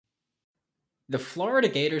The Florida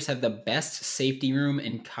Gators have the best safety room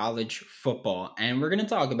in college football, and we're going to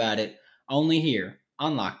talk about it only here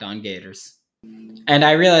on Locked On Gators. And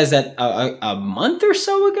I realized that a month or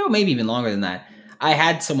so ago, maybe even longer than that, I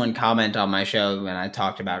had someone comment on my show when I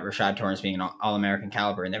talked about Rashad Torrence being an All-American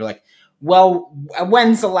caliber, and they were like, well,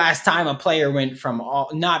 when's the last time a player went from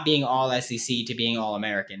not being all SEC to being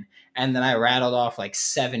All-American? And then I rattled off like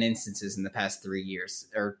 7 instances in the past 3 years,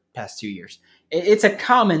 or past 2 years. It's a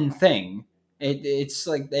common thing. It's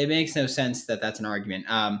like, it makes no sense that that's an argument.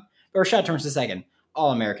 But Rashad Torrence II,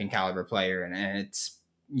 All-American caliber player, and it's,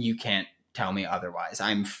 you can't tell me otherwise.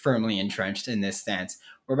 I'm firmly entrenched in this stance.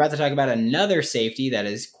 We're about to talk about another safety that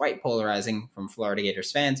is quite polarizing from Florida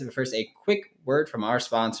Gators fans. But first, a quick word from our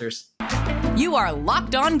sponsors. You are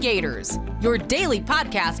Locked On Gators, your daily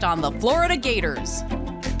podcast on the Florida Gators.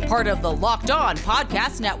 Part of the Locked On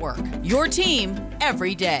Podcast Network, your team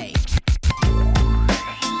every day.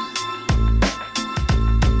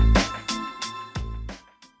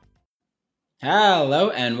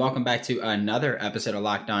 Hello, and welcome back to another episode of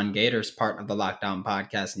Locked On Gators, part of the Locked On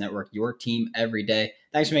Podcast Network, your team every day.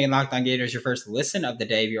 Thanks for making Locked On Gators your first listen of the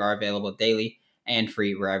day. We are available daily and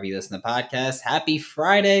free wherever you listen to podcasts. Happy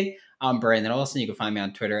Friday. I'm Brandon Olson. You can find me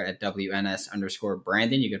on Twitter at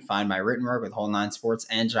WNS_Brandon. You can find my written work with Whole Nine Sports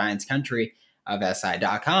and Giants Country of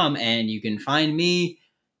SI.com. And you can find me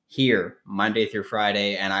here Monday through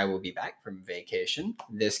Friday, and I will be back from vacation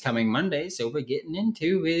this coming Monday, so we're getting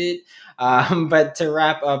into it. But to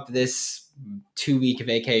wrap up this 2-week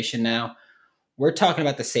vacation now, we're talking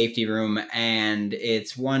about the safety room, and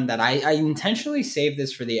it's one that I intentionally saved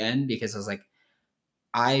this for the end because I was like,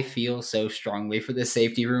 I feel so strongly for the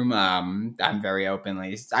safety room. I'm very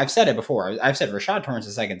openly, I've said it before. I've said Rashad Torrence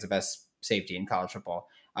II is the best safety in college football.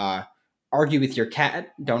 Argue with your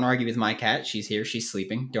cat. Don't argue with my cat. She's here. She's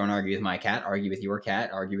sleeping. Don't argue with my cat. Argue with your cat.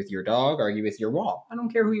 Argue with your dog. Argue with your wall. I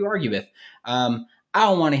don't care who you argue with. I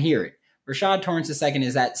don't want to hear it. Rashad Torrence II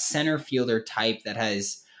is that center fielder type that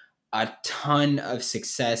has a ton of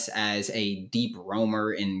success as a deep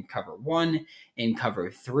roamer in cover 1, in cover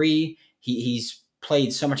 3. He's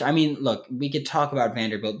played so much. I mean, look, we could talk about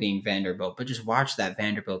Vanderbilt being Vanderbilt, but just watch that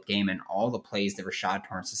Vanderbilt game and all the plays that Rashad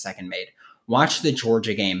Torrence II made. Watch the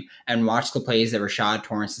Georgia game and watch the plays that Rashad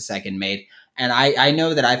Torrence II made. And I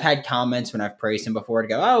know that I've had comments when I've praised him before to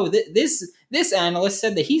go, oh, this analyst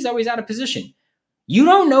said that he's always out of position. You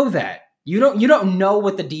don't know that. You don't know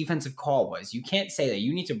what the defensive call was. You can't say that.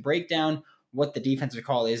 You need to break down what the defensive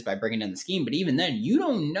call is by breaking down the scheme. But even then, you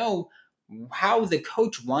don't know how the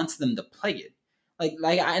coach wants them to play it.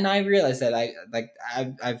 And I realize that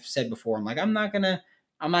I've said before, I'm like, I'm not gonna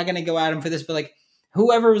go at him for this, but like,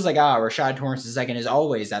 whoever was like, Rashad Torrence II is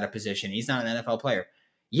always out of position. He's not an NFL player.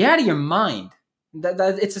 You're out of your mind.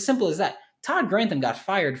 It's as simple as that. Todd Grantham got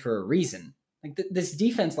fired for a reason. Like this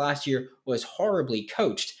defense last year was horribly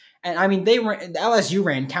coached. And I mean, LSU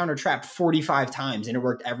ran counter trap 45 times and it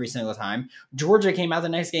worked every single time. Georgia came out the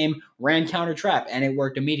next game, ran counter trap, and it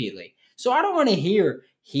worked immediately. So I don't want to hear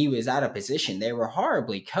he was out of position. They were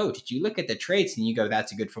horribly coached. You look at the traits and you go,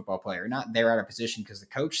 that's a good football player. Not they're out of position because the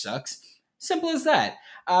coach sucks. Simple as that.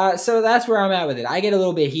 So that's where I'm at with it. I get a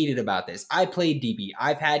little bit heated about this. I played DB.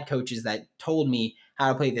 I've had coaches that told me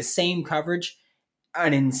how to play the same coverage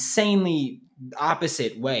in insanely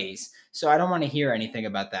opposite ways. So I don't want to hear anything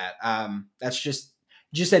about that. That's just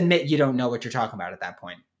admit you don't know what you're talking about at that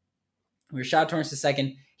point. Rashad Torrence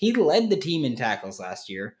II, he led the team in tackles last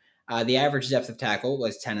year. The average depth of tackle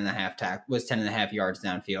was 10.5 yards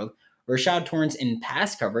downfield. Rashad Torrence in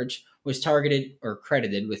pass coverage was targeted or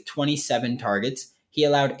credited with 27 targets. He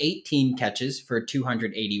allowed 18 catches for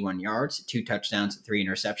 281 yards, 2 touchdowns, 3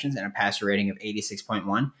 interceptions, and a passer rating of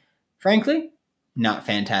 86.1. Frankly, not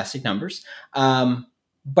fantastic numbers. But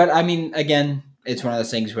I mean, again, it's one of those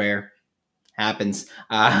things where happens.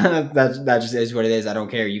 That just is what it is. I don't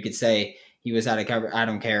care. You could say he was out of cover. I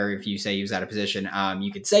don't care if you say he was out of position.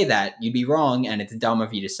 You could say that. You'd be wrong, and it's dumb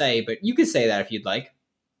of you to say, but you could say that if you'd like.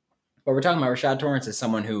 But we're talking about Rashad Torrence as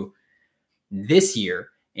someone who this year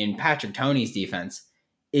in Patrick Toney's defense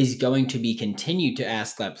is going to be continued to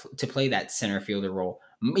ask to play that center fielder role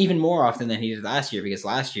even more often than he did last year, because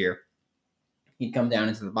last year he'd come down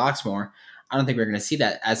into the box more. I don't think we're going to see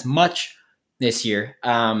that as much this year.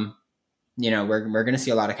 We're going to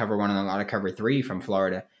see a lot of cover 1 and a lot of cover 3 from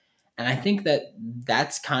Florida. And I think that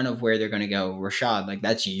that's kind of where they're going to go. Rashad, like,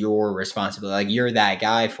 that's your responsibility. Like, you're that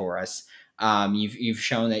guy for us. You've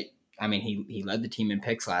shown that. I mean, he led the team in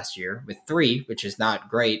picks last year with 3, which is not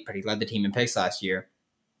great, but he led the team in picks last year.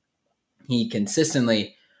 He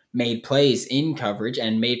consistently made plays in coverage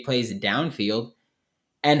and made plays downfield.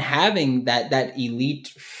 And having that elite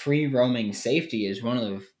free roaming safety is one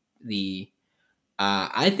of the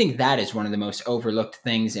I think that is one of the most overlooked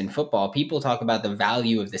things in football. People talk about the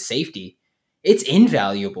value of the safety. It's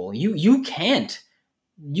invaluable. You can't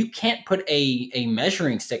put a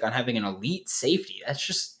measuring stick on having an elite safety.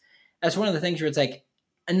 That's one of the things where it's like,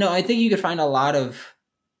 no, I think you could find a lot of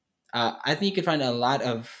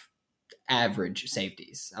average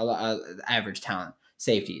safeties, average talent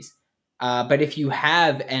safeties. But if you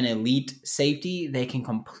have an elite safety, they can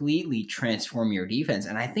completely transform your defense.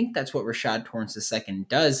 And I think that's what Rashad Torrance II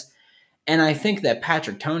does. And I think that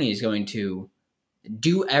Patrick Toney is going to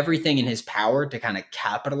do everything in his power to kind of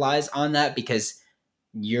capitalize on that, because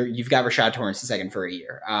you've got Rashad Torrance II for a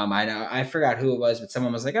year. I forgot who it was, but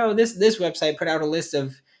someone was like, "Oh, this website put out a list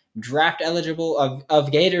of draft eligible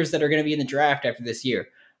of Gators that are going to be in the draft after this year."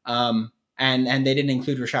 And they didn't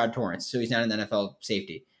include Rashad Torrance, so he's not an NFL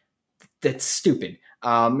safety. That's stupid.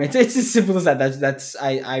 It's as simple as that.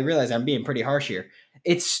 I realize I'm being pretty harsh here.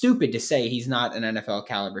 It's stupid to say he's not an NFL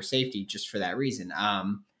caliber safety just for that reason.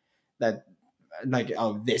 That like,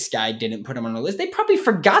 oh, this guy didn't put him on a list. They probably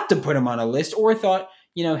forgot to put him on a list, or thought,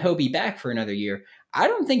 he'll be back for another year. I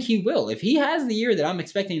don't think he will. If he has the year that I'm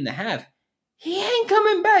expecting him to have, he ain't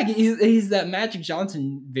coming back. He's that Magic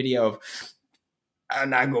Johnson video of, I'm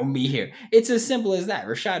not going to be here. It's as simple as that.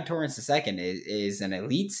 Rashad Torrance II is an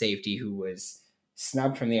elite safety who was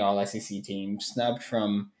snubbed from the All-SEC team, snubbed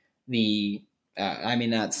from the,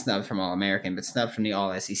 not snubbed from All-American, but snubbed from the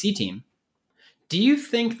All-SEC team. Do you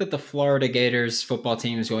think that the Florida Gators football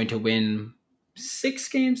team is going to win 6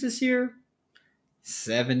 games this year?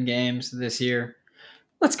 7 games this year?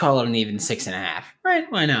 Let's call it an even 6.5, right?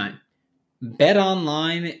 Why not?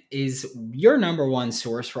 BetOnline is your number one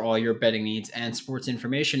source for all your betting needs and sports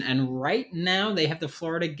information. And right now they have the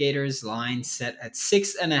Florida Gators line set at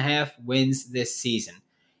 6.5 wins this season.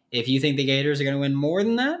 If you think the Gators are going to win more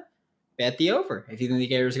than that, bet the over. If you think the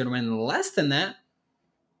Gators are going to win less than that,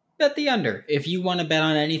 bet the under. If you want to bet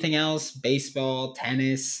on anything else, baseball,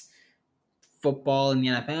 tennis, football in the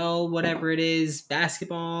NFL, whatever it is,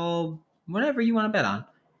 basketball, whatever you want to bet on,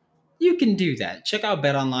 you can do that. Check out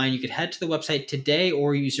BetOnline. You can head to the website today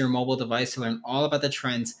or use your mobile device to learn all about the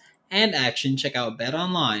trends and action. Check out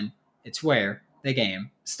BetOnline. It's where the game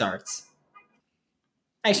starts.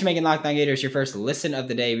 Thanks for making Locked On Gators your first listen of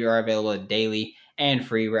the day. We are available daily and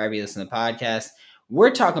free wherever you listen to the podcast. We're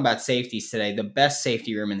talking about safeties today, the best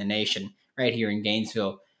safety room in the nation, right here in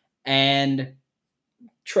Gainesville. And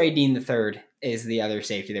Trey Dean III is the other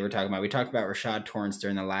safety that we're talking about. We talked about Rashad Torrance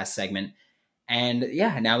during the last segment. And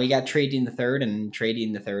yeah, now we got Trey Dean III, and Trey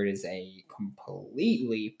Dean III is a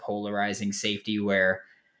completely polarizing safety where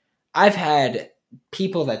I've had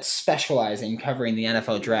people that specialize in covering the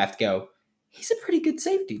NFL draft go, he's a pretty good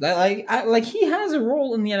safety. Like he has a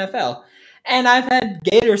role in the NFL. And I've had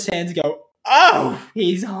Gators fans go, oh,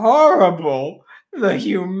 he's horrible. The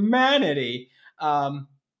humanity.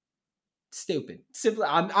 Stupid. Simply,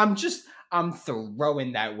 I'm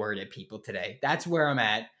throwing that word at people today. That's where I'm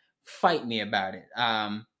at. Fight me about it.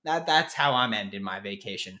 That's how I'm ending my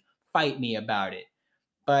vacation. Fight me about it.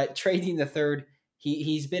 But Trey Dean III,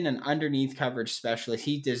 he's been an underneath coverage specialist.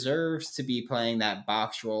 He deserves to be playing that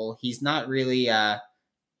box role. He's not really a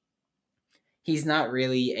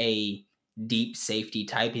deep safety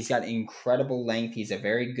type. He's got incredible length. He's a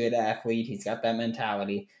very good athlete. He's got that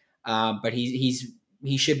mentality. But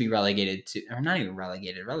he should be relegated to, or not even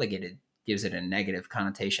relegated. Relegated gives it a negative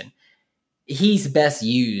connotation. He's best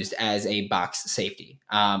used as a box safety.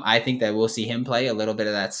 I think that we'll see him play a little bit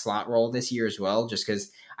of that slot role this year as well, just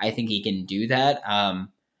because I think he can do that.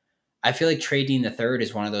 I feel like Trey Dean III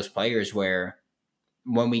is one of those players where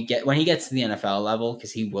when he gets to the NFL level,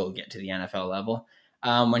 because he will get to the NFL level,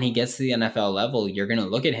 when he gets to the NFL level, you're going to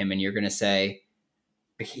look at him and you're going to say,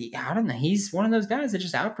 I don't know, he's one of those guys that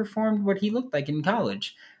just outperformed what he looked like in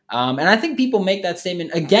college. And I think people make that statement,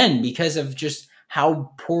 again, because of just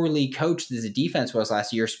how poorly coached the defense was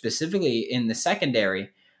last year, specifically in the secondary,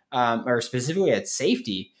 or specifically at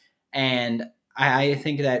safety. And I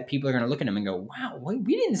think that people are going to look at him and go, wow, we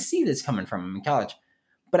didn't see this coming from him in college.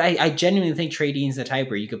 But I genuinely think Trey Dean's the type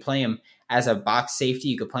where you could play him as a box safety,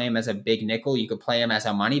 you could play him as a big nickel, you could play him as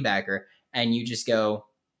a money backer, and you just go,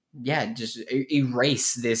 yeah, just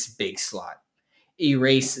erase this big slot.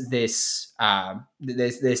 Erase this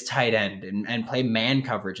this tight end and play man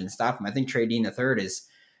coverage and stop him. I think Trey Dean III is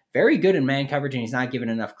very good in man coverage, and he's not given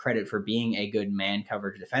enough credit for being a good man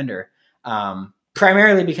coverage defender,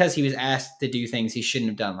 primarily because he was asked to do things he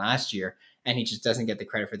shouldn't have done last year, and he just doesn't get the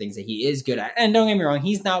credit for things that he is good at. And don't get me wrong,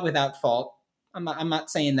 he's not without fault. I'm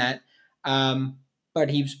not saying that. but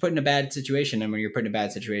he was put in a bad situation. And when you're put in a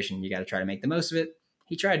bad situation, you got to try to make the most of it.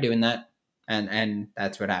 He tried doing that, and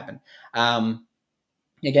that's what happened.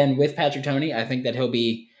 Again, with Patrick Toney, I think that he'll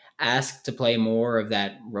be asked to play more of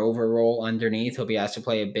that rover role underneath. He'll be asked to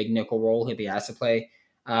play a big nickel role. He'll be asked to play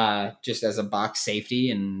just as a box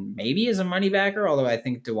safety and maybe as a money backer, although I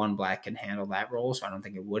think DeJuan Black can handle that role, so I don't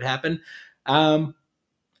think it would happen. And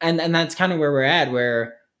that's kind of where we're at,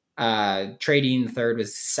 where Trey Dean III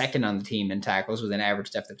was second on the team in tackles with an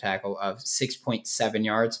average depth of tackle of 6.7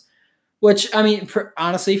 yards, which, I mean,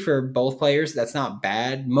 honestly, for both players, that's not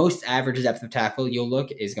bad. Most average depth of tackle you'll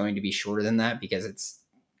look is going to be shorter than that because it's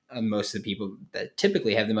most of the people that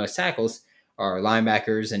typically have the most tackles are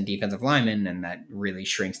linebackers and defensive linemen, and that really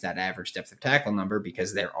shrinks that average depth of tackle number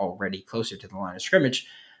because they're already closer to the line of scrimmage.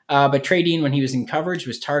 But Trey Dean, when he was in coverage,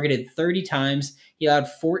 was targeted 30 times. He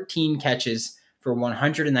allowed 14 catches for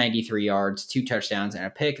 193 yards, 2 touchdowns, and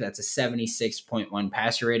a pick. That's a 76.1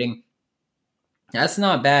 passer rating. That's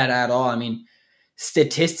not bad at all. I mean,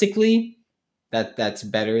 statistically, that's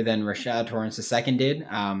better than Rashad Torrence II did.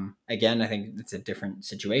 Again, I think it's a different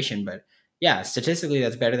situation, but yeah, statistically,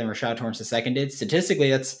 that's better than Rashad Torrence II did. Statistically,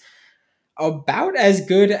 that's about as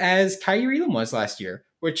good as Kaiir Elam was last year,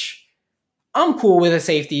 which I'm cool with a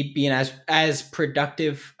safety being as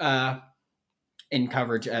productive in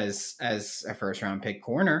coverage as a first round pick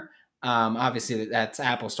corner. Obviously, that's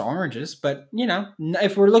apples to oranges, but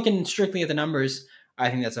if we're looking strictly at the numbers, I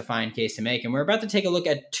think that's a fine case to make. And we're about to take a look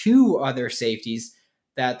at 2 other safeties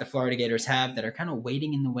that the Florida Gators have that are kind of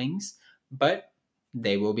waiting in the wings, but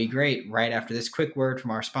they will be great right after this quick word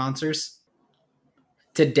from our sponsors.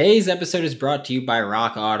 Today's episode is brought to you by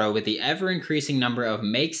Rock Auto. With the ever-increasing number of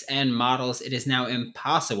makes and models, it is now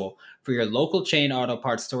impossible for your local chain auto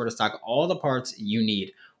parts store to stock all the parts you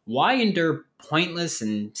need. Why endure pointless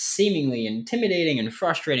and seemingly intimidating and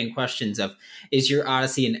frustrating questions of, is your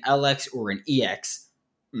Odyssey an LX or an EX?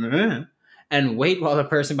 And wait while the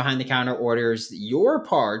person behind the counter orders your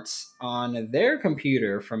parts on their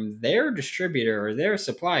computer from their distributor or their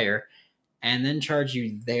supplier and then charge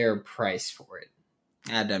you their price for it.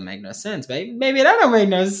 That doesn't make no sense, baby. Maybe that don't make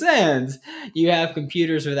no sense. You have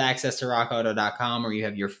computers with access to rockauto.com, or you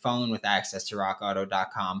have your phone with access to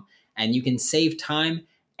rockauto.com, and you can save time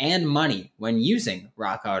and money when using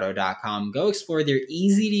rockauto.com. Go explore their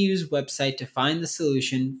easy-to-use website to find the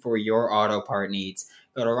solution for your auto part needs.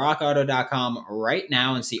 Go to rockauto.com right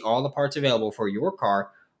now and see all the parts available for your car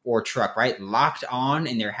or truck, right? Locked on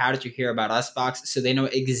in their How Did You Hear About Us box, so they know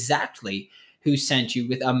exactly who sent you,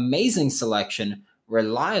 with amazing selection,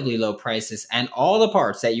 reliably low prices, and all the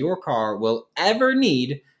parts that your car will ever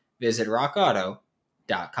need. Visit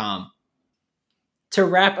rockauto.com. To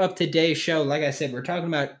wrap up today's show, like I said, we're talking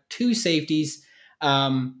about 2 safeties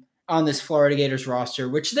on this Florida Gators roster,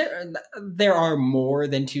 which there are more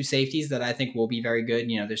than 2 safeties that I think will be very good.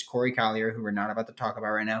 There's Corey Collier, who we're not about to talk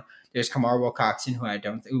about right now. There's Kamar Wilcoxon,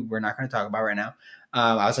 who we're not going to talk about right now.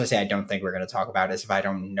 I was going to say I don't think we're going to talk about as if I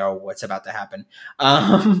don't know what's about to happen.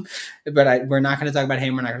 But we're not going to talk about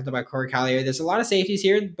him. We're not going to talk about Corey Collier. There's a lot of safeties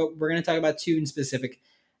here, but we're going to talk about 2 in specific.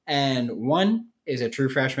 And one is a true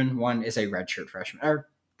freshman. One is a redshirt freshman, or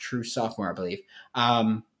true sophomore, I believe.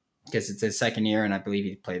 Because it's his second year, and I believe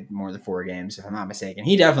he played more than 4 games, if I'm not mistaken.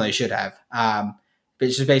 He definitely should have. But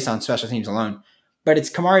it's just based on special teams alone. But it's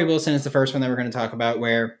Kamari Wilson is the first one that we're going to talk about,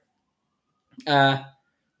 where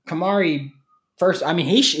Kamari... First, I mean,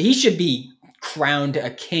 he should be crowned a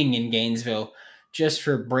king in Gainesville just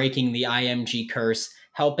for breaking the IMG curse,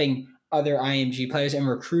 helping other IMG players and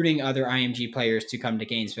recruiting other IMG players to come to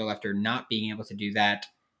Gainesville after not being able to do that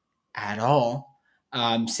at all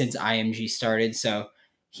since IMG started. So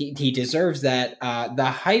he deserves that. The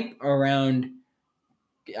hype around,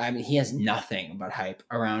 I mean, he has nothing but hype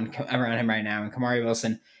around him right now. And Kamari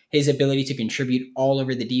Wilson, his ability to contribute all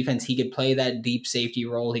over the defense. He could play that deep safety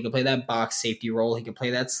role. He could play that box safety role. He could play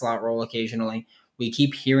that slot role occasionally. We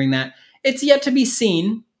keep hearing that. It's yet to be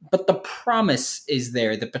seen, but the promise is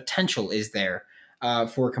there. The potential is there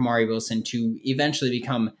for Kamari Wilson to eventually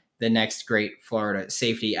become the next great Florida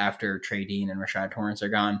safety after Trey Dean and Rashad Torrence are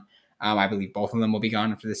gone. I believe both of them will be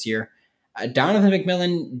gone after this year. Donovan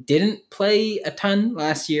McMillan didn't play a ton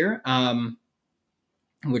last year,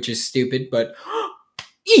 which is stupid, but...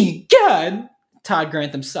 God, Todd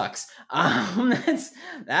Grantham sucks. That's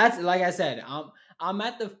like I said. I'm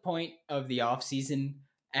at the point of the off season,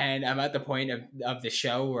 and I'm at the point of the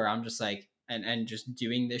show where I'm just like, and just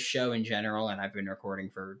doing this show in general. And I've been recording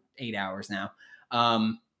for 8 hours now.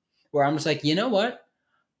 Where I'm just like, you know what?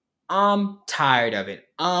 I'm tired of it.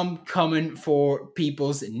 I'm coming for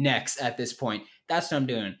people's necks at this point. That's what I'm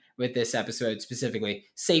doing. with this episode specifically.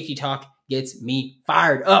 Safety talk gets me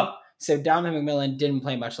fired up. So Donovan McMillon didn't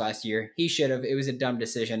play much last year. He should have. It was a dumb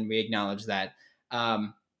decision. We acknowledge that.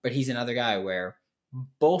 But he's another guy where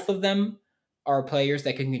both of them are players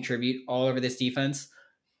that can contribute all over this defense.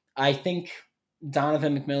 I think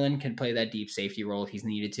Donovan McMillon could play that deep safety role if he's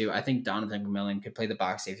needed to. I think Donovan McMillon could play the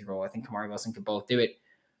box safety role. I think Kamari Wilson could both do it.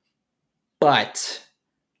 But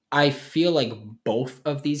I feel like both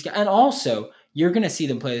of these guys, and also you're going to see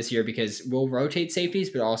them play this year because we'll rotate safeties,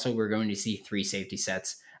 but also we're going to see 3 safety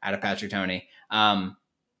sets out of Patrick Toney.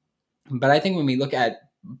 But I think when we look at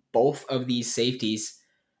both of these safeties,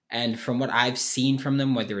 and from what I've seen from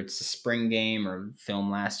them, whether it's a spring game or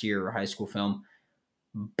film last year or high school film,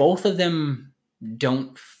 both of them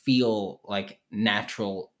don't feel like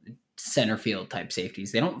natural center field type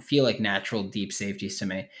safeties. They don't feel like natural deep safeties to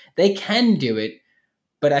me. They can do it,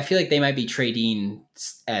 but I feel like they might be Trey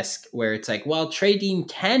Dean-esque, where it's like, well, Trey Dean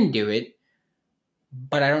can do it,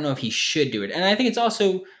 but I don't know if he should do it. And I think it's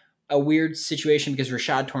also a weird situation because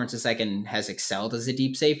Rashad Torrance II has excelled as a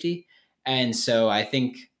deep safety. And so I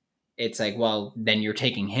think it's like, well, then you're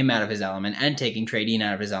taking him out of his element and taking Trey Dean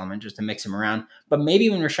out of his element just to mix him around. But maybe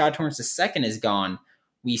when Rashad Torrance II is gone,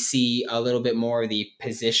 we see a little bit more of the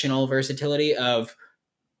positional versatility of,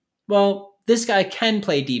 well, this guy can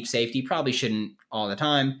play deep safety, probably shouldn't all the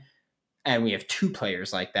time. And we have 2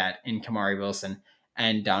 players like that in Kamari Wilson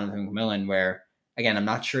and Donovan McMillon, where, again, I'm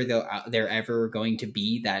not sure they're ever going to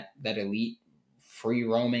be that elite free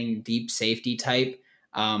roaming deep safety type.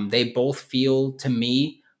 They both feel to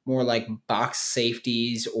me more like box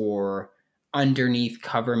safeties or underneath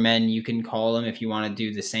cover men, you can call them, if you want to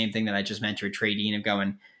do the same thing that I just mentioned with Trey Dean of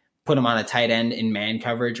going, put him on a tight end in man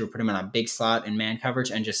coverage or put him on a big slot in man coverage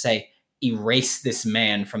and just say, erase this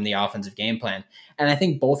man from the offensive game plan. And I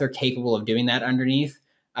think both are capable of doing that underneath.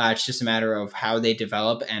 It's just a matter of how they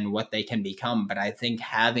develop and what they can become. But I think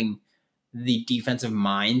having the defensive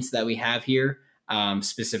minds that we have here,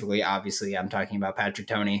 specifically, obviously, I'm talking about Patrick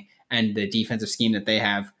Toney and the defensive scheme that they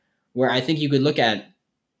have, where I think you could look at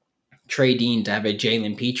Trey Dean to have a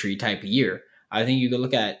Jalen Petrie type year. I think you could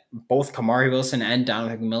look at both Kamari Wilson and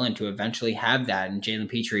Donovan McMillon to eventually have that. And Jalen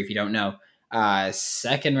Petrie, if you don't know,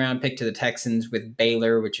 2nd round pick to the Texans with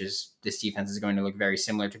Baylor, which is, this defense is going to look very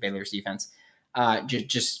similar to Baylor's defense.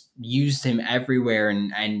 Just used him everywhere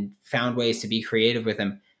and found ways to be creative with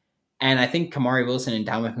him. And I think Kamari Wilson and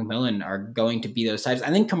Donovan McMillon are going to be those types. I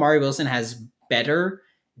think Kamari Wilson has better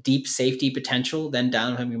deep safety potential than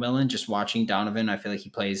Donovan McMillon. Just watching Donovan, I feel like he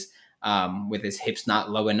plays with his hips not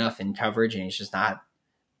low enough in coverage, and he's just not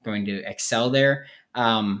going to excel there.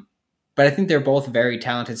 But I think they're both very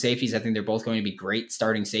talented safeties. I think they're both going to be great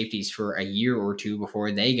starting safeties for a year or 2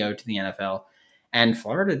 before they go to the NFL. And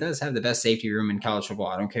Florida does have the best safety room in college football.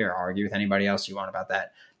 I don't care. I'll argue with anybody else you want about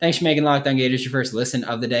that. Thanks for making Locked On Gators your first listen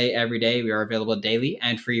of the day every day. We are available daily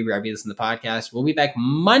and free wherever you listen to the podcast. We'll be back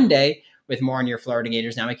Monday with more on your Florida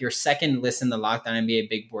Gators. Now make your second listen to the Locked On NBA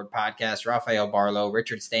Big Board podcast. Rafael Barlow,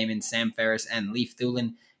 Richard Stamen, Sam Ferris, and Leif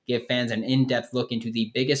Thulin give fans an in-depth look into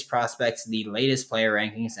the biggest prospects, the latest player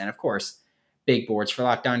rankings, and of course, big boards. For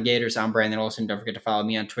Locked On Gators, I'm Brandon Olson. Don't forget to follow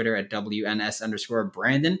me on Twitter at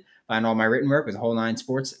WNS_Brandon. Find all my written work with Whole Nine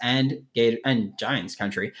Sports and Gator and Giants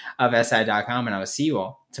Country of SI.com, and I will see you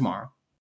all tomorrow.